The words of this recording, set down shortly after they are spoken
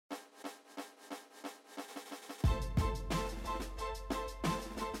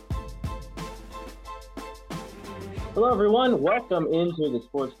Hello, everyone. Welcome into the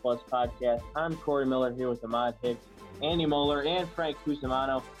Sports Plus podcast. I'm Corey Miller here with Ahmad Hicks, Andy Moeller, and Frank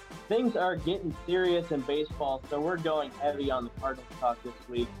Cusimano. Things are getting serious in baseball, so we're going heavy on the Cardinals talk this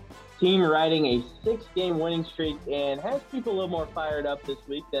week. Team riding a 6-game winning streak and has people a little more fired up this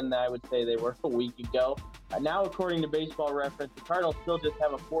week than I would say they were a week ago. Now, according to Baseball Reference, the Cardinals still just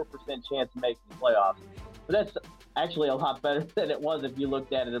have a 4% chance of making the playoffs. But that's actually a lot better than it was if you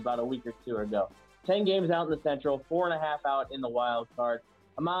looked at it about a week or two ago. 10 games out in the Central, 4.5 out in the wild card.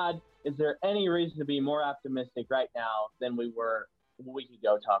 Ahmad, is there any reason to be more optimistic right now than we were a week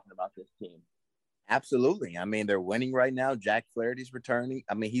ago talking about this team? Absolutely. I mean, they're winning right now. Jack Flaherty's returning.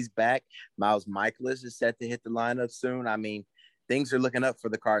 I mean, he's back. Miles Mikolas is set to hit the lineup soon. I mean, things are looking up for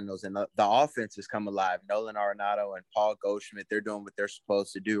the Cardinals, and the offense has come alive. Nolan Arenado and Paul Goldschmidt, they're doing what they're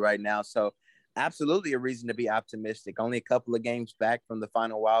supposed to do right now. So absolutely a reason to be optimistic. Only a couple of games back from the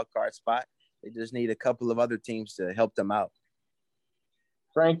final wild card spot. They just need a couple of other teams to help them out.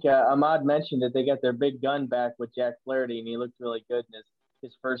 Frank, Ahmad mentioned that they got their big gun back with Jack Flaherty, and he looked really good in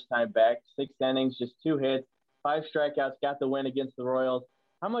his first time back. 6 innings, just 2 hits, 5 strikeouts, got the win against the Royals.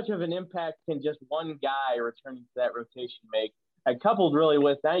 How much of an impact can just one guy returning to that rotation make? Coupled really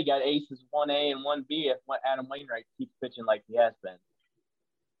with now you got aces 1A and 1B if Adam Wainwright keeps pitching like he has been.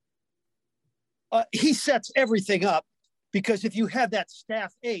 He sets everything up because if you have that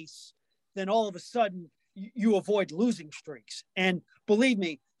staff ace, then all of a sudden you avoid losing streaks. And believe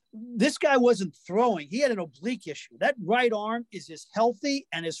me, this guy wasn't throwing. He had an oblique issue. That right arm is as healthy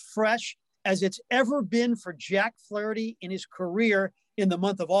and as fresh as it's ever been for Jack Flaherty in his career in the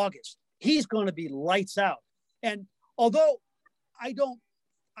month of August. He's going to be lights out. And although I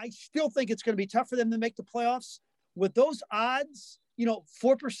still think it's going to be tough for them to make the playoffs with those odds,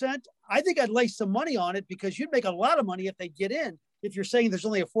 4%, I think I'd lay some money on it because you'd make a lot of money if they get in. If you're saying there's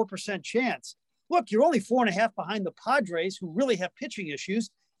only a 4% chance. Look, you're only 4.5 behind the Padres, who really have pitching issues,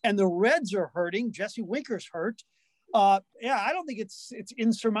 and the Reds are hurting. Jesse Winker's hurt. I don't think it's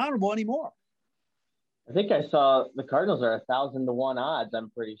insurmountable anymore. I think I saw the Cardinals are 1,000 to 1 odds, I'm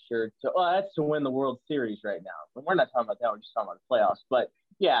pretty sure. That's to win the World Series right now. But we're not talking about that. We're just talking about the playoffs. But,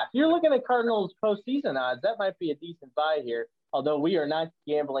 yeah, if you're looking at Cardinals postseason odds, that might be a decent buy here, although we are not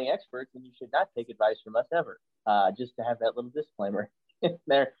gambling experts, and you should not take advice from us ever. Just to have that little disclaimer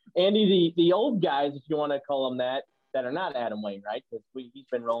there. Andy, the old guys, if you want to call them that are not Adam Wainwright, because he's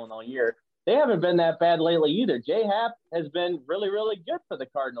been rolling all year, they haven't been that bad lately either. Jay Happ has been really, really good for the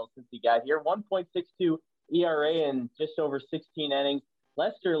Cardinals since he got here. 1.62 ERA in just over 16 innings.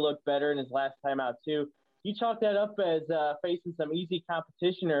 Lester looked better in his last time out, too. You chalk that up as facing some easy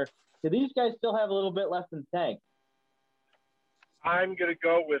competition, or do these guys still have a little bit left in the tank? I'm going to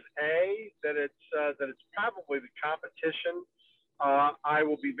go with that it's probably the competition. I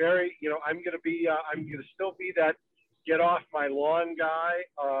will be very, I'm going to still be that get off my lawn guy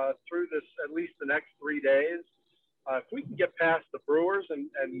through this, at least the next 3 days. If we can get past the Brewers and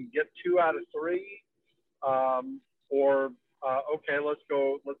get 2 out of 3,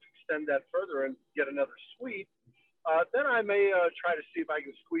 let's extend that further and get another sweep. Then I may try to see if I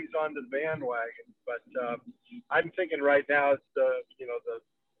can squeeze onto the bandwagon. But I'm thinking right now, the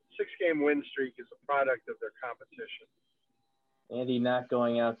 6-game win streak is a product of their competition. Andy not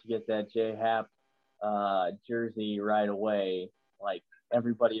going out to get that Jay Happ jersey right away, like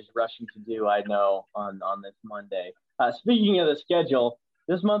everybody is rushing to do, I know, on this Monday. Speaking of the schedule,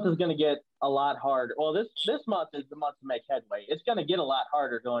 this month is going to get a lot harder. Well, this month is the month to make headway. It's going to get a lot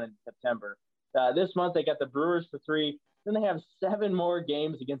harder going into September. This month they got the Brewers for 3. Then they have 7 more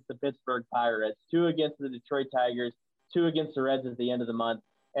games against the Pittsburgh Pirates, 2 against the Detroit Tigers, 2 against the Reds at the end of the month.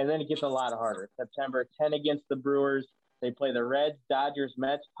 And then it gets a lot harder. September, 10 against the Brewers. They play the Reds, Dodgers,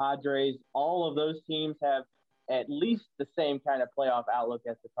 Mets, Padres. All of those teams have at least the same kind of playoff outlook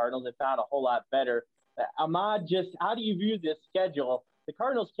as the Cardinals, if not a whole lot better. Ahmad, how do you view this schedule? The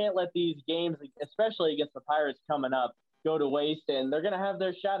Cardinals can't let these games, especially against the Pirates coming up, go to waste, and they're going to have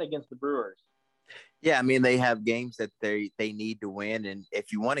their shot against the Brewers. Yeah, I mean, they have games that they need to win. And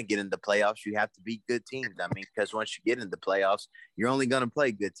if you want to get into the playoffs, you have to beat good teams. I mean, because once you get into the playoffs, you're only going to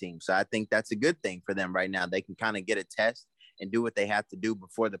play good teams. So I think that's a good thing for them right now. They can kind of get a test and do what they have to do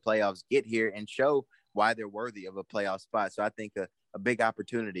before the playoffs get here and show why they're worthy of a playoff spot. So I think a big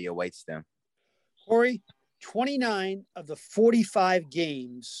opportunity awaits them. Corey, 29 of the 45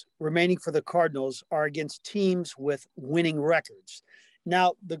 games remaining for the Cardinals are against teams with winning records.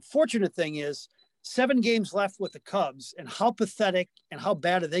 Now, the fortunate thing is 7 games left with the Cubs, and how pathetic and how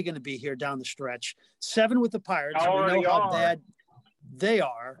bad are they going to be here down the stretch? 7 with the Pirates. We know how bad they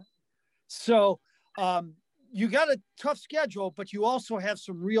are. So you got a tough schedule, but you also have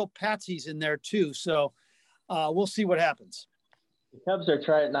some real patsies in there too. So We'll see what happens. The Cubs are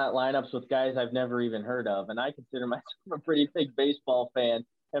trying out lineups with guys I've never even heard of, and I consider myself a pretty big baseball fan.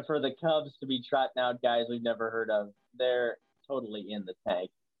 And for the Cubs to be trotting out guys we've never heard of, they're totally in the tank.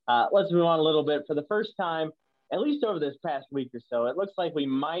 Let's move on a little bit. For the first time, at least over this past week or so, it looks like we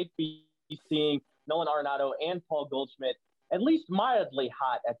might be seeing Nolan Arenado and Paul Goldschmidt at least mildly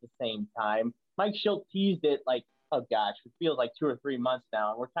hot at the same time. Mike Schilt teased it like, oh gosh, it feels like 2 or 3 months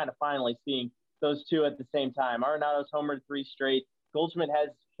now, and we're kind of finally seeing those two at the same time. Arenado's homered 3 straight. Goldschmidt has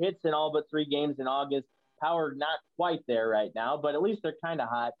hits in all but 3 games in August. Power not quite there right now, but at least they're kind of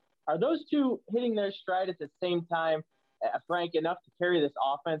hot. Are those two hitting their stride at the same time, Frank, enough to carry this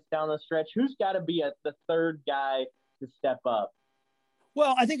offense down the stretch? Who's got to be the third guy to step up?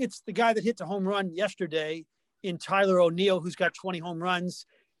 Well, I think it's the guy that hit the home run yesterday in Tyler O'Neill, who's got 20 home runs,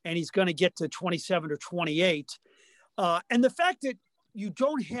 and he's going to get to 27 or 28. And the fact that you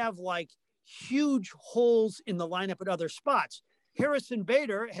don't have like huge holes in the lineup at other spots. Harrison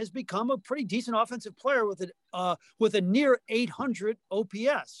Bader has become a pretty decent offensive player with a near 800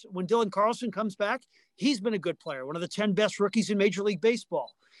 OPS. When Dylan Carlson comes back, he's been a good player, one of the 10 best rookies in Major League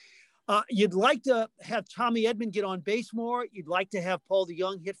Baseball. You'd like to have Tommy Edman get on base more. You'd like to have Paul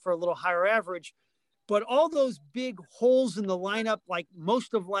DeJong hit for a little higher average. But all those big holes in the lineup, like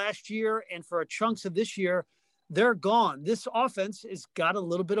most of last year and for chunks of this year, they're gone. This offense has got a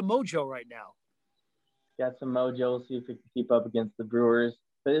little bit of mojo right now. Got some mojo. We'll see if we can keep up against the Brewers.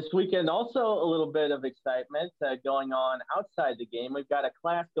 But this weekend, also a little bit of excitement going on outside the game. We've got a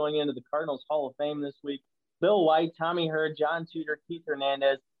class going into the Cardinals Hall of Fame this week. Bill White, Tommy Herd, John Tudor, Keith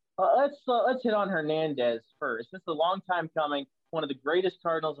Hernandez. Let's hit on Hernandez first. This is a long time coming. One of the greatest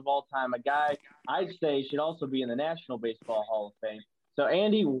Cardinals of all time. A guy I'd say should also be in the National Baseball Hall of Fame. So,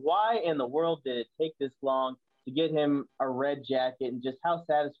 Andy, why in the world did it take this long to get him a red jacket, and just how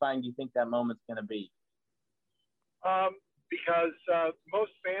satisfying do you think that moment's going to be? Because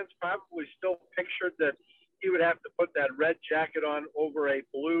most fans probably still pictured that he would have to put that red jacket on over a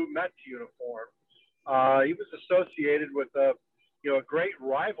blue Mets uniform. He was associated with a great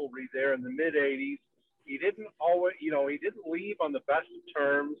rivalry there in the mid '80s. He didn't always, he didn't leave on the best of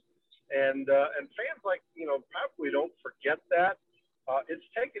terms, and fans probably don't forget that. It's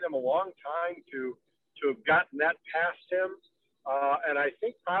taken him a long time to have gotten that past him, and I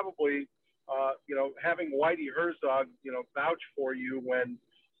think probably. Having Whitey Herzog, vouch for you when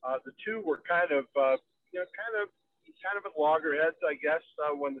the two were kind of at loggerheads, I guess,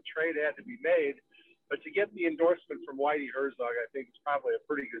 when the trade had to be made. But to get the endorsement from Whitey Herzog, I think it's probably a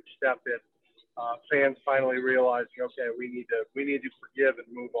pretty good step in fans finally realizing, okay, we need to forgive and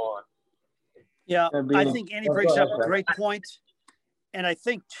move on. Yeah, I think Andy brings up a great point, and I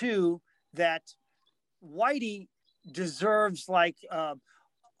think too that Whitey deserves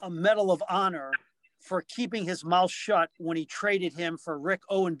a Medal of Honor for keeping his mouth shut when he traded him for Rick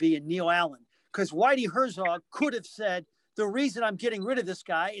Owenby and Neil Allen. Because Whitey Herzog could have said, the reason I'm getting rid of this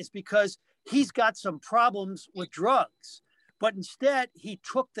guy is because he's got some problems with drugs. But instead, he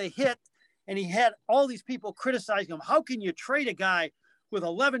took the hit, and he had all these people criticizing him. How can you trade a guy with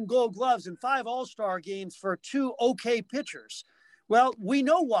 11 Gold Gloves and 5 All-Star games for 2 okay pitchers? Well, we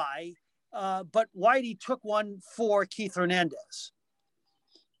know why, but Whitey took one for Keith Hernandez.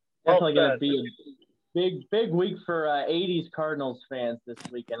 Definitely going to be a big week for 80s Cardinals fans this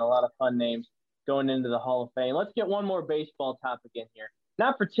weekend. A lot of fun names going into the Hall of Fame. Let's get one more baseball topic in here.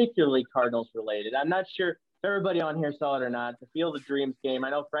 Not particularly Cardinals related. I'm not sure if everybody on here saw it or not. The Field of Dreams game. I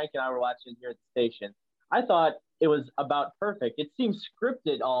know Frank and I were watching here at the station. I thought it was about perfect. It seemed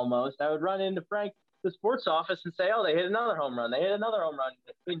scripted almost. I would run into Frank, the sports office, and say, oh, they hit another home run. They hit another home run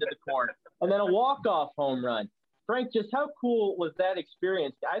into the corner. And then a walk-off home run. Frank, just how cool was that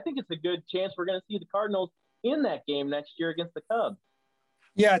experience? I think it's a good chance we're going to see the Cardinals in that game next year against the Cubs.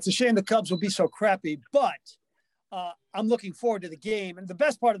 Yeah, it's a shame the Cubs will be so crappy, but I'm looking forward to the game. And the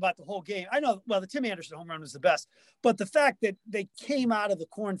best part about the whole game, I know, well, the Tim Anderson home run was the best, but the fact that they came out of the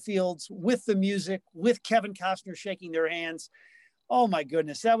cornfields with the music, with Kevin Costner shaking their hands, oh my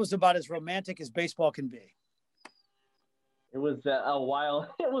goodness, that was about as romantic as baseball can be. It was a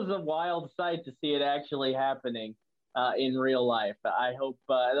wild sight to see it actually happening in real life. I hope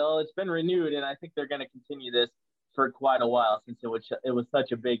it's been renewed, and I think they're going to continue this for quite a while since it was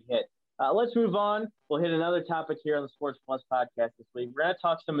such a big hit. Let's move on. We'll hit another topic here on the Sports Plus podcast this week. We're going to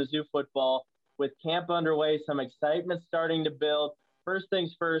talk some Mizzou football with camp underway, some excitement starting to build. First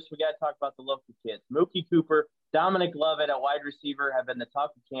things first, we got to talk about the local kids. Mookie Cooper, Dominic Lovett at wide receiver have been the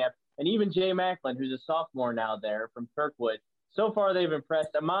talk of camp, and even Jay Macklin, who's a sophomore now there from Kirkwood. So far, they've impressed.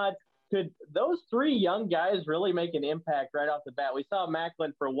 Ahmad, could those 3 young guys really make an impact right off the bat? We saw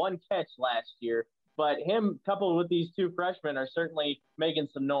Macklin for 1 catch last year, but him coupled with these two freshmen are certainly making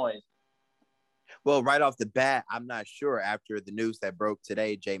some noise. Well, right off the bat, I'm not sure. After the news that broke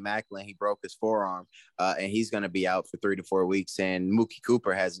today, Jay Macklin, he broke his forearm, and he's going to be out for 3 to 4 weeks. And Mookie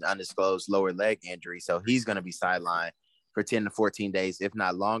Cooper has an undisclosed lower leg injury, so he's going to be sidelined for 10 to 14 days, if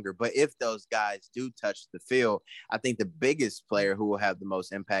not longer. But if those guys do touch the field, I think the biggest player who will have the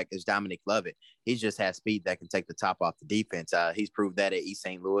most impact is Dominic Lovett. He just has speed that can take the top off the defense. He's proved that at East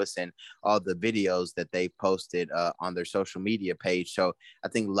St. Louis and all the videos that they posted on their social media page. So I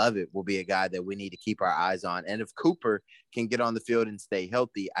think Lovett will be a guy that we need to keep our eyes on. And if Cooper can get on the field and stay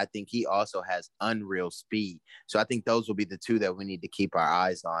healthy, I think he also has unreal speed. So I think those will be the two that we need to keep our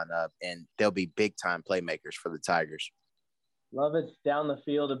eyes on, and they'll be big-time playmakers for the Tigers. Lovett's down the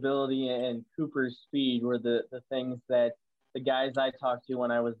field ability and Cooper's speed were the things that the guys I talked to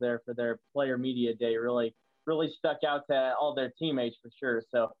when I was there for their player media day really stuck out to all their teammates for sure.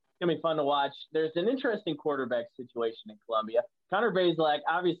 So it's going to be fun to watch. There's an interesting quarterback situation in Columbia. Connor Bazelak,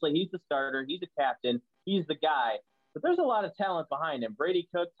 obviously he's the starter. He's a captain. He's the guy. But there's a lot of talent behind him. Brady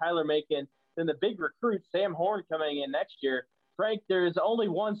Cook, Tyler Macon, then the big recruit, Sam Horn coming in next year. Frank, there's only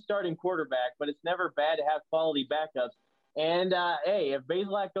one starting quarterback, but it's never bad to have quality backups. And, hey, if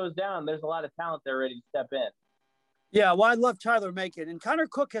Bazelak goes down, there's a lot of talent there ready to step in. Yeah, well, I love Tyler Macon. And Connor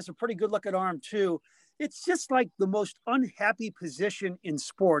Cook has a pretty good-looking arm, too. It's just like the most unhappy position in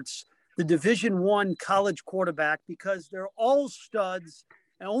sports, the Division I college quarterback, because they're all studs,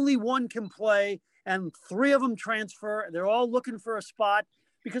 and only one can play, and 3 of them transfer. They're all looking for a spot.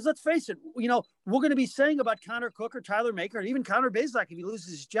 Because let's face it, we're going to be saying about Connor Cook or Tyler Macon, or even Connor Bazelak if he loses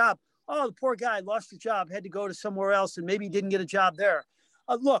his job, oh, the poor guy lost his job, had to go to somewhere else, and maybe he didn't get a job there.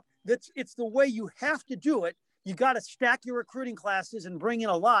 Look, it's the way you have to do it. You got to stack your recruiting classes and bring in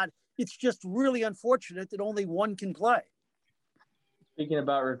a lot. It's just really unfortunate that only one can play. Speaking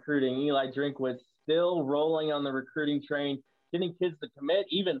about recruiting, Eli Drinkwitz still rolling on the recruiting train, getting kids to commit,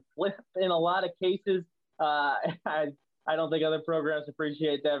 even flip in a lot of cases. I don't think other programs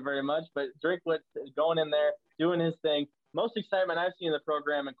appreciate that very much, but Drinkwitz is going in there, doing his thing. Most excitement I've seen in the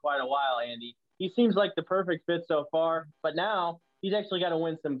program in quite a while, Andy. He seems like the perfect fit so far, but now he's actually got to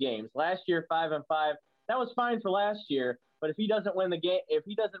win some games. Last year, 5-5, that was fine for last year, but if he doesn't win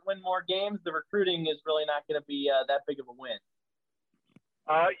more games, the recruiting is really not going to be that big of a win.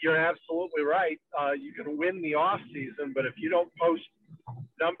 You're absolutely right. You can win the off season, but if you don't post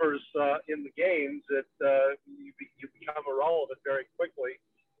numbers in the games, you become irrelevant very quickly,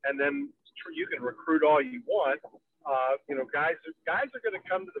 and then you can recruit all you want. Guys are going to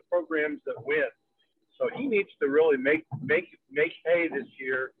come to the programs that win. So he needs to really make hay this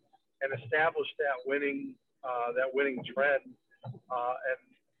year and establish that winning trend.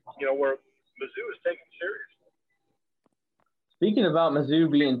 Where Mizzou is taken seriously. Speaking about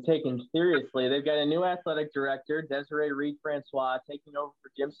Mizzou being taken seriously, they've got a new athletic director, Desiree Reed-Francois, taking over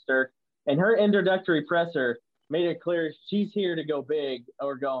for Jim Sterk, and her introductory presser made it clear she's here to go big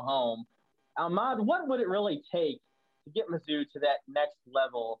or go home. Ahmad, what would it really take to get Mizzou to that next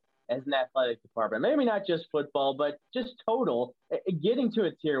level as an athletic department? Maybe not just football, but just total, getting to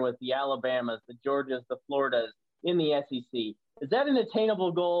a tier with the Alabamas, the Georgias, the Floridas in the SEC. Is that an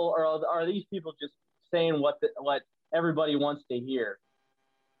attainable goal, or are these people just saying what everybody wants to hear?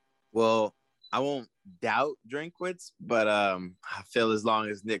 Well, I won't doubt Drinkwitz, but I feel as long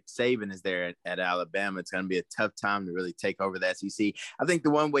as Nick Saban is there at Alabama, it's going to be a tough time to really take over the SEC. I think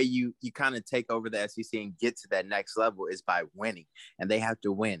the one way you kind of take over the SEC and get to that next level is by winning, and they have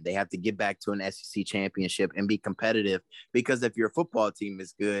to win. They have to get back to an SEC championship and be competitive, because if your football team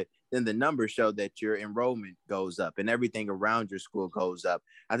is good, then the numbers show that your enrollment goes up and everything around your school goes up.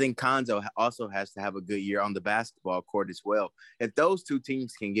 I think Konzo also has to have a good year on the basketball court as well. If those two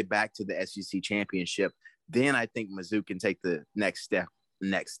teams can get back to the SEC championship, then I think Mizzou can take the next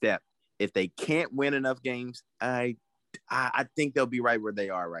step. If they can't win enough games, I think they'll be right where they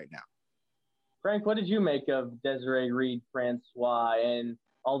are right now. Frank, what did you make of Desiree Reed-Francois and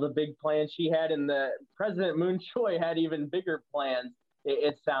all the big plans she had? And the President Moon Choi had even bigger plans,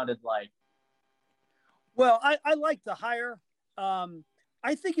 it sounded like. Well, I like the hire.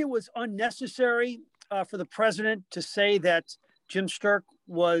 I think it was unnecessary for the president to say that Jim Sterk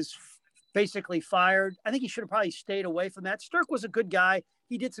was basically fired. I think he should have probably stayed away from that. Sterk was a good guy.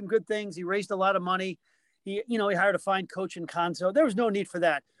 He did some good things. He raised a lot of money. He hired a fine coach in Konzo. There was no need for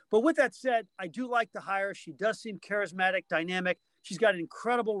that. But with that said, I do like the hire. She does seem charismatic, dynamic. She's got an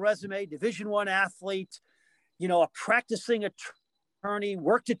incredible resume, Division I athlete, a practicing attorney,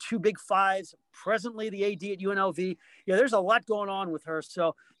 worked at 2 Big Fives, presently the AD at UNLV. Yeah, there's a lot going on with her.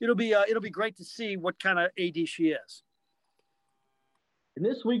 So it'll be great to see what kind of AD she is. In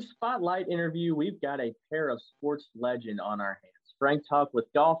this week's Spotlight interview, we've got a pair of sports legend on our hands. Frank talked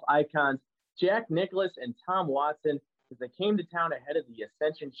with golf icons Jack Nicklaus and Tom Watson as they came to town ahead of the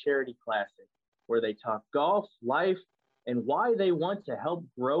Ascension Charity Classic, where they talk golf, life, and why they want to help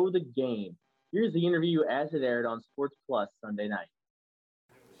grow the game. Here's the interview as it aired on Sports Plus Sunday night.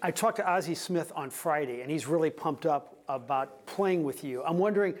 I talked to Ozzie Smith on Friday, and he's really pumped up about playing with you. I'm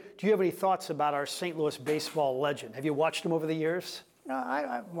wondering, do you have any thoughts about our St. Louis baseball legend? Have you watched him over the years?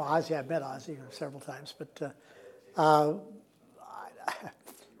 Well, Ozzie, I've met Ozzie several times, but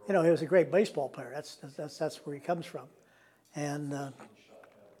he was a great baseball player. That's where he comes from, and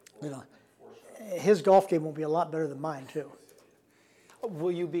his golf game will be a lot better than mine too.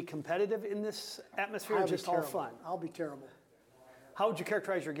 Will you be competitive in this atmosphere, or just all fun? I'll be terrible. How would you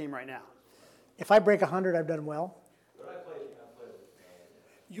characterize your game right now? If I break 100, I've done well.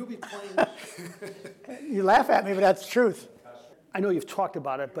 You'll be playing. You laugh at me, but that's the truth. I know you've talked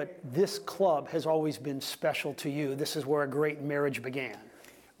about it, but this club has always been special to you. This is where a great marriage began.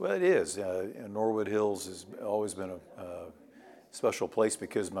 Well, it is. Norwood Hills has always been a special place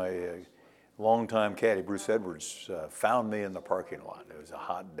because my longtime caddy, Bruce Edwards, found me in the parking lot. It was a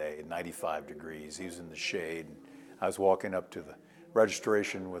hot day, 95 degrees. He was in the shade. I was walking up to the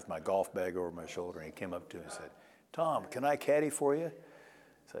registration with my golf bag over my shoulder, and he came up to me and said, "Tom, can I caddy for you?"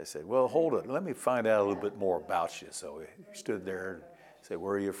 So I said, "Well, hold it. Let me find out a little bit more about you." So he stood there and said,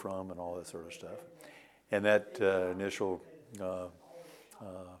 "Where are you from?" and all that sort of stuff. And that initial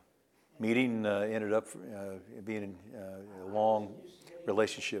meeting ended up being a long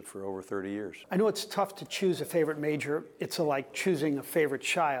relationship for over 30 years. I know it's tough to choose a favorite major. It's like choosing a favorite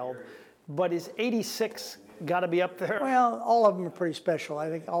child. But is 86 got to be up there? Well, all of them are pretty special. I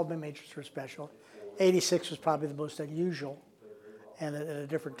think all the majors were special. 86 was probably the most unusual and at a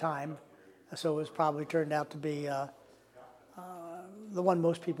different time. So it was probably turned out to be the one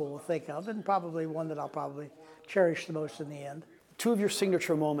most people will think of, and probably one that I'll probably cherish the most in the end. Two of your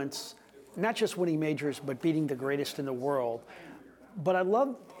signature moments, not just winning majors, but beating the greatest in the world. But I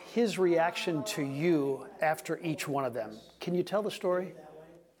love his reaction to you after each one of them. Can you tell the story?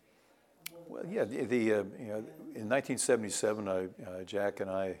 Well, yeah. In 1977, Jack and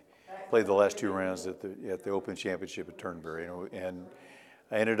I played the last two rounds at the Open Championship at Turnberry, and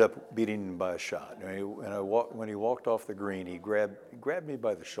I ended up beating him by a shot. When he walked off the green, he grabbed me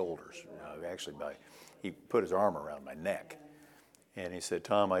by the shoulders. He put his arm around my neck, and he said,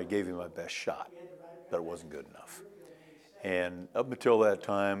 "Tom, I gave you my best shot, but it wasn't good enough." And up until that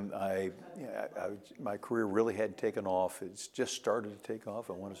time, my career really hadn't taken off. It's just started to take off.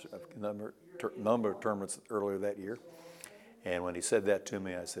 I won a number of tournaments earlier that year. And when he said that to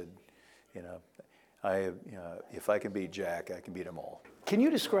me, I said, if I can beat Jack, I can beat them all. Can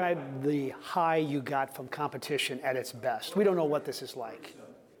you describe the high you got from competition at its best? We don't know what this is like.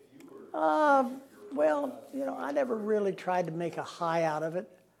 Well, I never really tried to make a high out of it.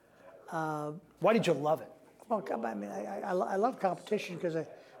 Why did you love it? Well, I mean, I love competition because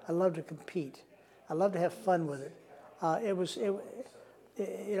I love to compete. I love to have fun with it. I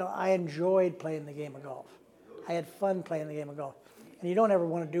enjoyed playing the game of golf. I had fun playing the game of golf. And you don't ever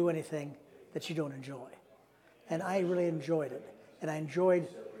want to do anything that you don't enjoy. And I really enjoyed it. And I enjoyed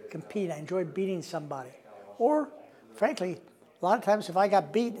competing. I enjoyed beating somebody. Or, frankly, a lot of times if I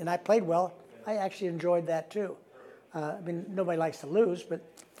got beat and I played well, I actually enjoyed that too. Nobody likes to lose, but,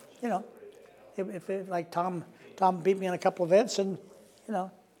 if like Tom beat me in a couple events, and I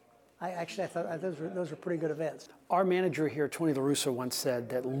thought those were pretty good events. Our manager here, Tony La Russa, once said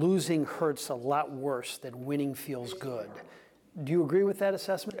that losing hurts a lot worse than winning feels good. Do you agree with that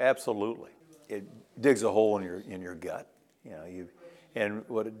assessment? Absolutely. It digs a hole in your gut. And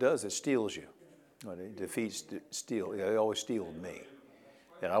what it does, it steals you. When it defeats steal. It always stealed me,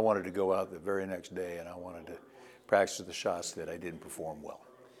 and I wanted to go out the very next day, and I wanted to practice the shots that I didn't perform well.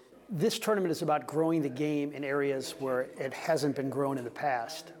 This tournament is about growing the game in areas where it hasn't been grown in the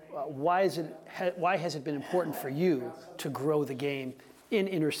past. Why has it been important for you to grow the game in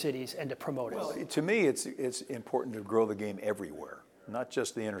inner cities and to promote it? Well, to me, it's important to grow the game everywhere, not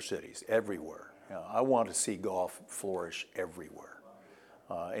just the inner cities, everywhere. I want to see golf flourish everywhere.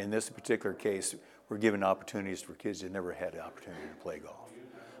 In this particular case, we're giving opportunities for kids that never had the opportunity to play golf.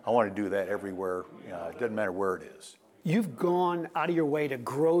 I want to do that everywhere. It doesn't matter where it is. You've gone out of your way to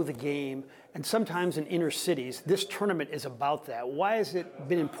grow the game, and sometimes in inner cities, this tournament is about that. Why has it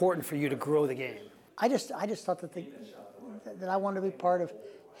been important for you to grow the game? I just thought that I wanted to be part of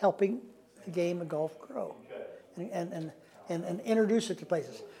helping the game of golf grow, and introduce it to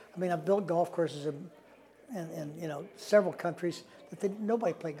places. I mean, I've built golf courses in several countries that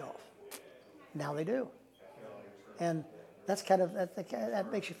nobody played golf. Now they do, and that's kind of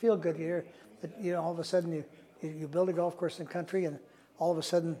that makes you feel good here. That all of a sudden you build a golf course in the country, and all of a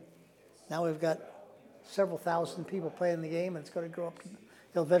sudden now we've got several thousand people playing the game, and it's going to grow up.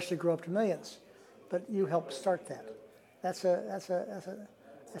 It'll eventually grow up to millions. But you helped start that. That's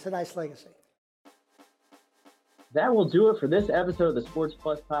a nice legacy. That will do it for this episode of the Sports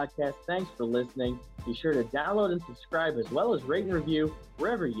Plus podcast. Thanks for listening. Be sure to download and subscribe, as well as rate and review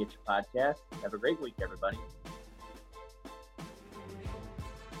wherever you get your podcasts. Have a great week, everybody.